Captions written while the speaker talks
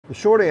The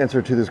short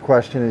answer to this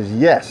question is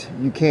yes,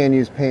 you can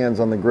use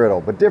pans on the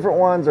griddle, but different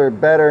ones are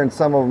better and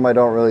some of them I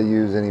don't really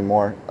use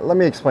anymore. Let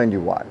me explain to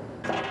you why.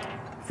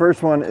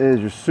 First one is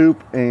your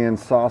soup and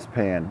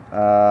saucepan.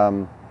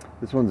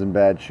 This one's in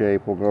bad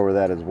shape. We'll go over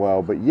that as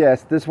well. But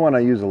yes, this one I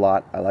use a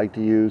lot. I like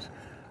to use.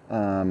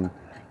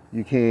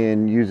 You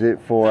can use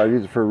it for, I've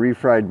used it for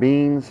refried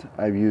beans.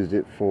 I've used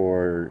it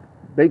for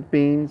baked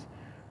beans,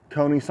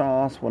 coney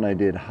sauce when I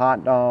did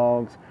hot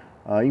dogs.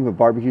 You can put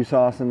barbecue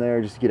sauce in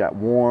there just to get it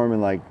warm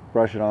and like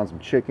brush it on some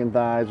chicken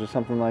thighs or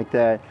something like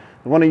that.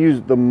 The one I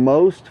use the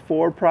most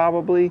for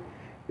probably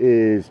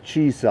is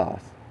cheese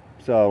sauce.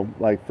 So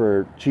like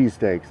for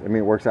cheesesteaks, I mean,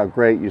 it works out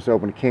great. You just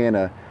open a can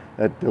of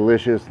that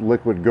delicious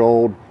liquid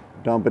gold,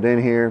 dump it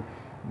in here,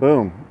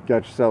 boom,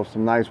 got yourself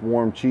some nice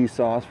warm cheese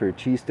sauce for your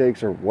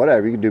cheesesteaks or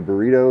whatever. You can do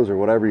burritos or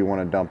whatever you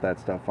want to dump that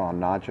stuff on,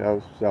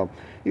 nachos. So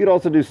you could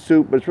also do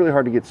soup, but it's really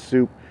hard to get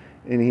soup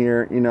in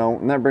here, you know,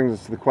 and that brings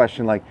us to the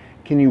question, like,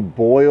 can you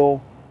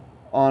boil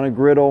on a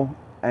griddle?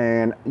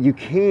 And you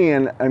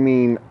can. I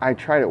mean, I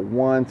tried it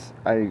once.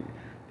 I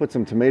put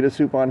some tomato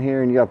soup on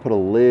here and you got to put a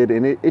lid,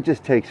 and it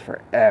just takes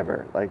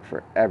forever, like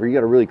forever. You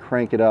got to really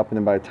crank it up, and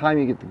then by the time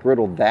you get the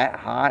griddle that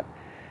hot,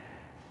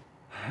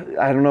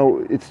 I don't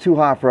know, it's too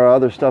hot for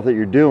other stuff that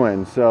you're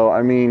doing. So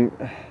I mean,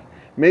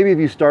 maybe if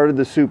you started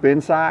the soup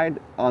inside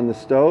on the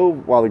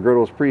stove while the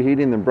griddle was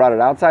preheating, then brought it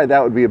outside,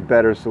 that would be a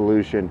better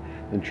solution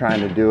than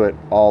trying to do it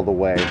all the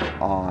way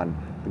on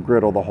the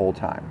griddle the whole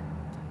time.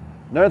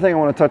 Another thing I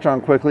want to touch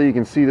on quickly, you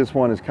can see this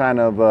one is kind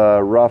of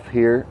rough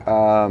here.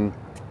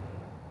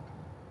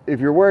 If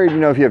you're worried, you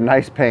know, if you have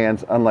nice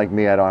pans, unlike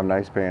me, I don't have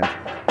nice pans,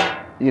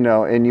 you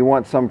know, and you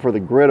want some for the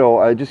griddle,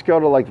 I just go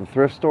to like the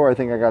thrift store. I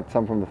think I got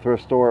some from the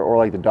thrift store or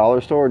like the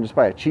dollar store, and just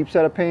buy a cheap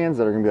set of pans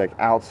that are gonna be like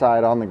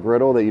outside on the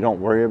griddle that you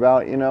don't worry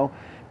about, you know,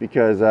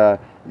 because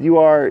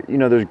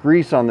there's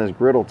grease on this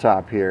griddle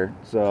top here.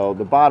 So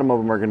the bottom of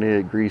them are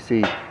gonna get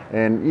greasy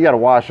and you gotta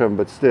wash them,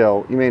 but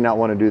still, you may not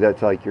wanna do that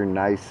to like your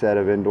nice set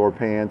of indoor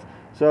pans.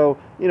 So,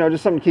 you know,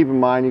 just something to keep in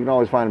mind. You can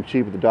always find them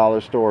cheap at the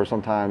dollar store,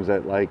 sometimes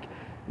at like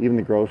even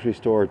the grocery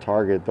store or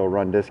Target, they'll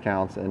run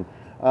discounts. And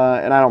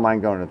I don't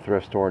mind going to the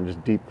thrift store and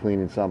just deep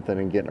cleaning something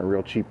and getting a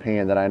real cheap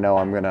pan that I know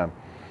I'm gonna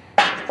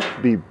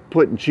be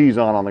putting cheese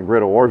on the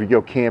griddle. Or if you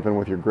go camping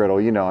with your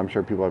griddle, you know, I'm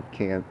sure people have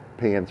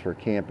pans for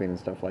camping and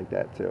stuff like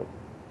that too.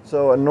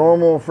 So a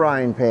normal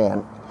frying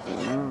pan,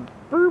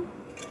 boop,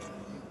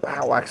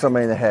 whack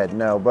somebody in the head.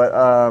 No,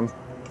 but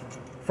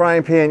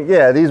frying pan,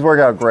 yeah, these work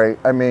out great.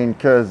 I mean,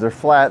 because they're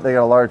flat, they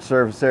got a large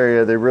surface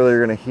area, they really are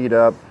gonna heat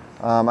up.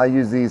 I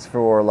use these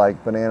for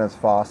like bananas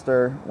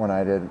Foster when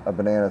I did a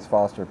bananas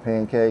Foster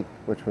pancake,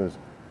 which was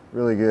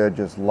really good.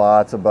 Just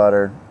lots of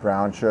butter,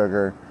 brown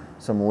sugar,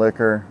 some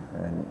liquor,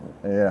 and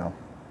you know,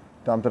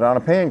 dumped it on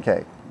a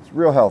pancake. It's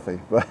real healthy.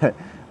 But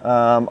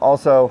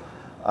also,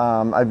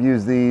 I've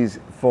used these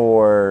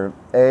for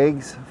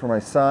eggs for my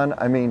son.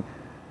 I mean,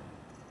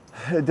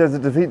 does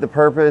it defeat the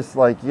purpose?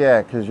 Like,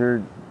 yeah, because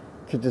you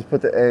could just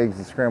put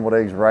the scrambled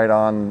eggs right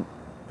on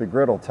the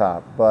griddle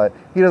top. But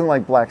he doesn't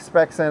like black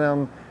specks in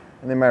them,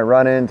 and they might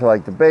run into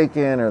like the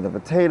bacon or the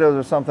potatoes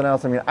or something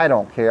else. I mean, I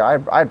don't care.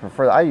 I'd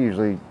prefer, I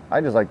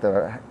just like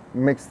to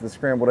mix the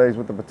scrambled eggs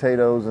with the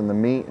potatoes and the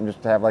meat and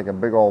just have like a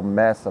big old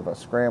mess of a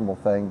scramble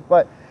thing.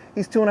 But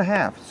he's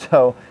 2.5.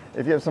 So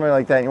if you have somebody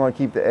like that, and you want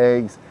to keep the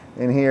eggs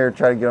in here,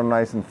 try to get them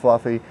nice and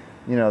fluffy,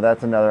 you know,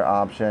 that's another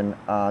option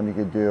you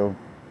could do.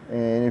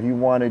 And if you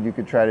wanted, you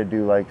could try to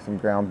do like some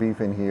ground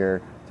beef in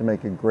here to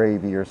make a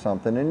gravy or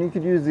something. And you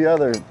could use the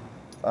other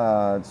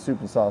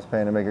soup and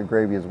saucepan to make a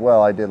gravy as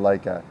well. I did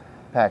like a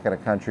packet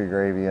of country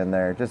gravy in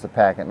there, just a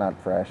packet, not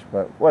fresh,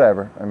 but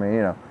whatever. I mean,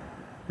 you know,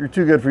 if you're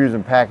too good for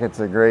using packets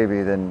of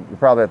gravy, then you're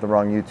probably at the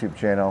wrong YouTube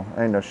channel.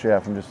 I ain't no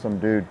chef, I'm just some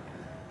dude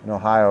in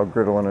Ohio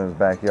griddling in his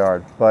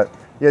backyard. But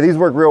yeah, these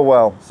work real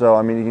well. So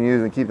I mean, you can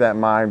use and keep that in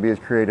mind, be as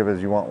creative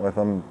as you want with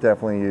them.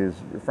 Definitely use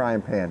your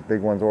frying pan,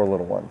 big ones or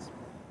little ones.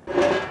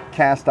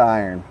 Cast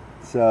iron.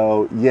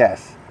 So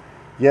yes,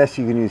 you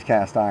can use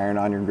cast iron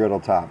on your griddle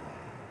top.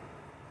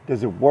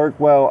 Does it work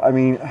well? I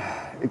mean,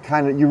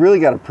 you really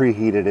got to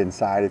preheat it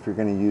inside if you're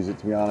going to use it,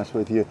 to be honest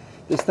with you.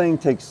 This thing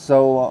takes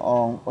so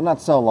long, well,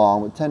 not so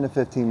long, but 10 to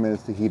 15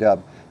 minutes to heat up.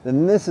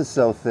 Then this is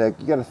so thick,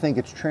 you got to think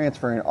it's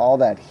transferring all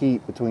that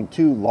heat between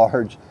two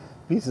large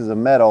pieces of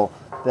metal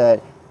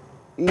that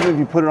even if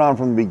you put it on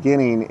from the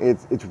beginning,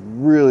 it's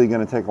really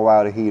going to take a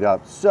while to heat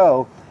up.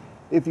 So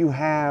if you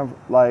have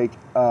like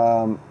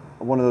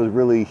one of those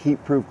really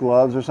heat-proof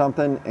gloves or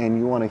something, and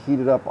you want to heat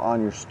it up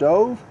on your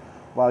stove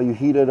while you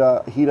heat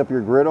up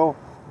your griddle,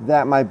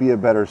 that might be a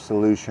better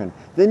solution.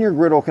 Then your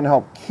griddle can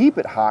help keep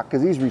it hot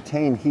because these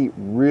retain heat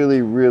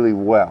really, really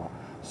well.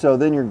 So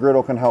then your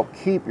griddle can help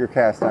keep your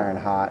cast iron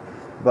hot,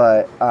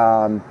 but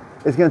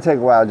it's gonna take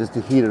a while just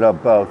to heat it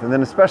up both. And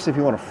then especially if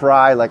you wanna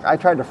fry, like I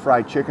tried to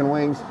fry chicken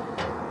wings,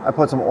 I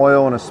put some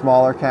oil in a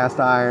smaller cast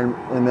iron,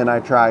 and then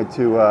I tried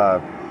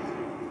to,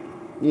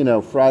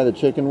 fry the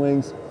chicken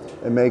wings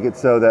and make it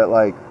so that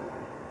like,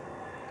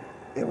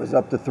 it was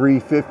up to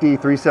 350,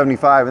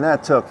 375, and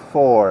that took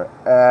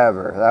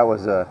forever. That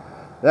was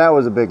that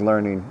was a big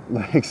learning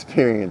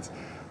experience,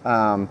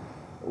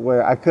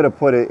 where I could have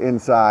put it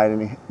inside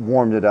and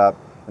warmed it up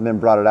and then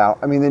brought it out.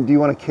 I mean, then do you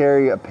want to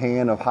carry a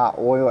pan of hot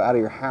oil out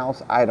of your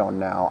house? I don't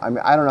know. I mean,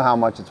 I don't know how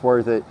much it's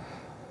worth it.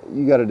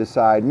 You got to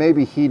decide.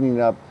 Maybe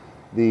heating up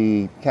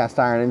the cast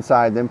iron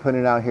inside, then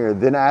putting it out here,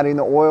 then adding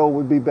the oil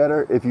would be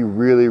better if you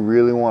really,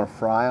 really want to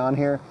fry on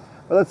here.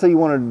 But let's say you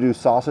wanted to do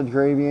sausage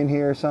gravy in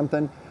here or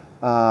something.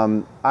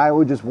 I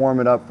would just warm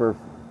it up for,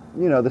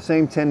 you know, the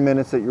same 10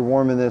 minutes that you're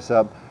warming this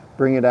up,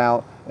 bring it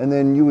out, and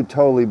then you would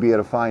totally be at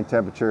a fine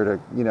temperature to,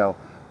 you know,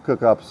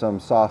 cook up some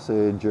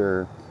sausage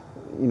or,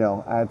 you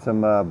know, add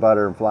some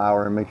butter and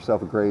flour and make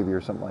yourself a gravy or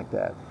something like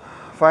that.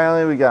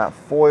 Finally, we got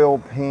foil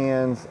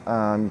pans.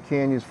 You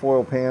can use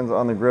foil pans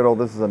on the griddle.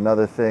 This is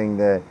another thing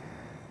that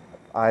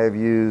I have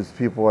used,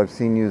 people I've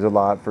seen use a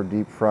lot for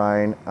deep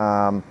frying.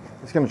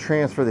 It's going to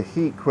transfer the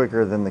heat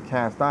quicker than the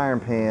cast iron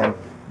pan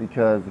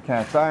because the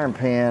cast iron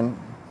pan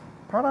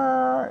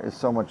is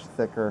so much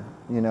thicker,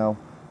 you know.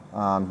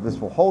 This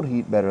will hold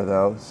heat better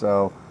though,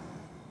 so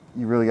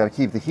you really got to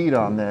keep the heat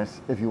on this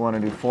if you want to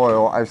do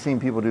foil. I've seen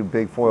people do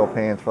big foil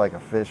pans for like a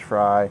fish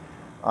fry.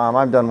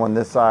 I've done one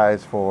this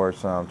size for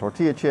some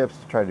tortilla chips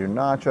to try to do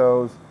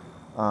nachos.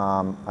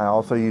 I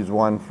also use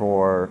one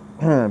for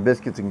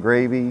biscuits and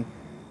gravy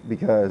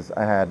because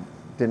I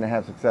didn't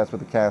have success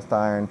with the cast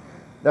iron.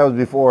 That was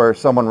before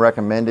someone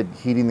recommended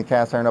heating the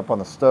cast iron up on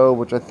the stove,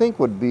 which I think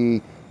would be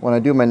when I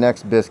do my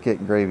next biscuit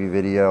and gravy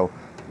video.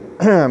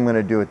 I'm going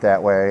to do it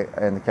that way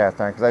in the cast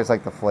iron because I just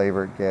like the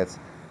flavor it gets.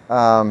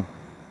 But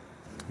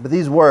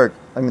these work.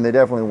 I mean, they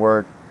definitely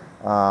work.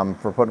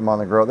 For putting them on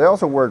the grill. They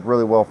also work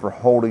really well for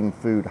holding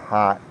food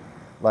hot.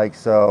 Like,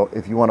 so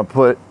if you want to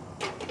put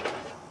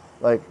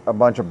like a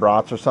bunch of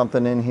brats or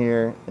something in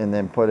here and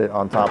then put it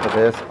on top of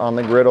this on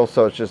the griddle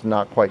so it's just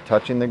not quite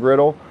touching the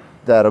griddle,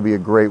 that'll be a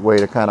great way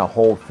to kind of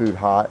hold food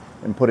hot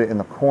and put it in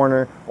the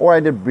corner. Or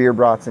I did beer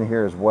brats in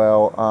here as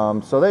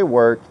well. So they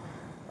work.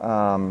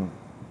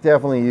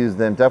 Definitely use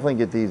them. Definitely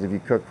get these if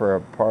you cook for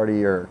a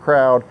party or a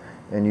crowd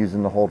and use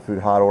them to hold food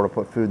hot or to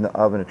put food in the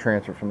oven to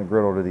transfer from the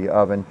griddle to the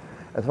oven.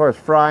 As far as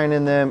frying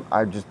in them,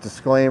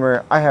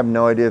 disclaimer, I have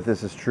no idea if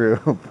this is true,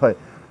 but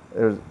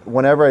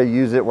whenever I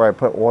use it where I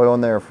put oil in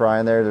there or fry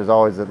in there, there's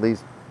always at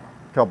least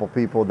a couple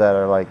people that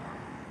are like,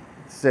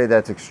 say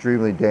that's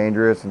extremely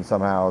dangerous and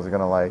somehow is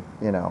gonna like,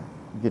 you know,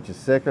 get you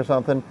sick or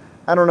something.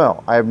 I don't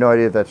know. I have no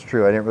idea if that's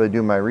true. I didn't really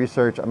do my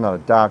research. I'm not a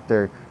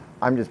doctor.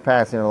 I'm just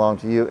passing it along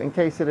to you in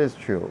case it is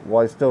true. Will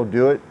I still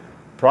do it?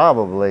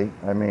 Probably.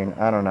 I mean,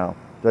 I don't know.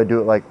 Do I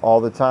do it like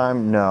all the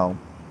time? No.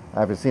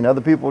 I've seen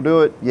other people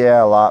do it,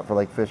 yeah, a lot for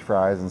like fish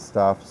fries and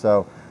stuff.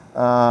 So,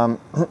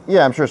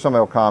 yeah, I'm sure somebody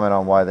will comment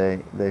on why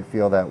they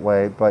feel that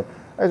way. But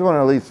I just want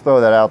to at least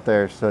throw that out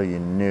there so you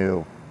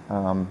knew.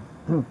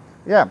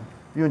 Yeah,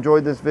 if you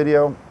enjoyed this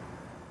video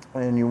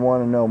and you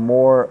want to know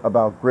more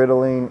about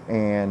griddling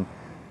and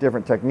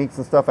different techniques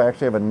and stuff, I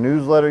actually have a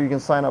newsletter you can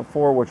sign up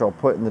for, which I'll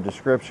put in the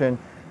description,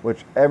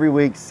 which every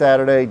week,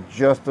 Saturday,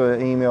 just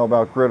an email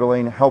about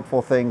griddling,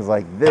 helpful things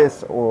like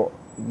this, or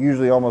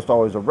usually almost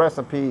always a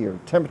recipe or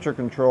temperature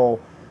control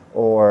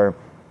or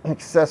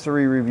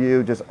accessory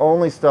review, just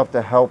only stuff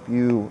to help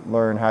you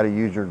learn how to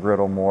use your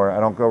griddle more. I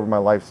don't go over my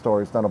life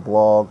story. It's not a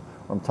blog.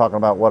 I'm talking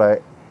about what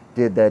I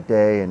did that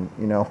day and,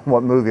 you know,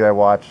 what movie I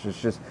watched.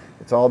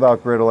 It's all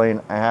about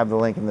griddling. I have the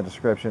link in the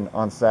description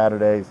on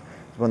Saturdays.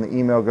 It's when the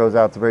email goes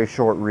out. It's a very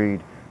short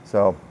read.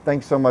 So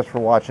thanks so much for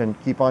watching.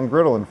 Keep on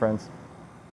griddling, friends.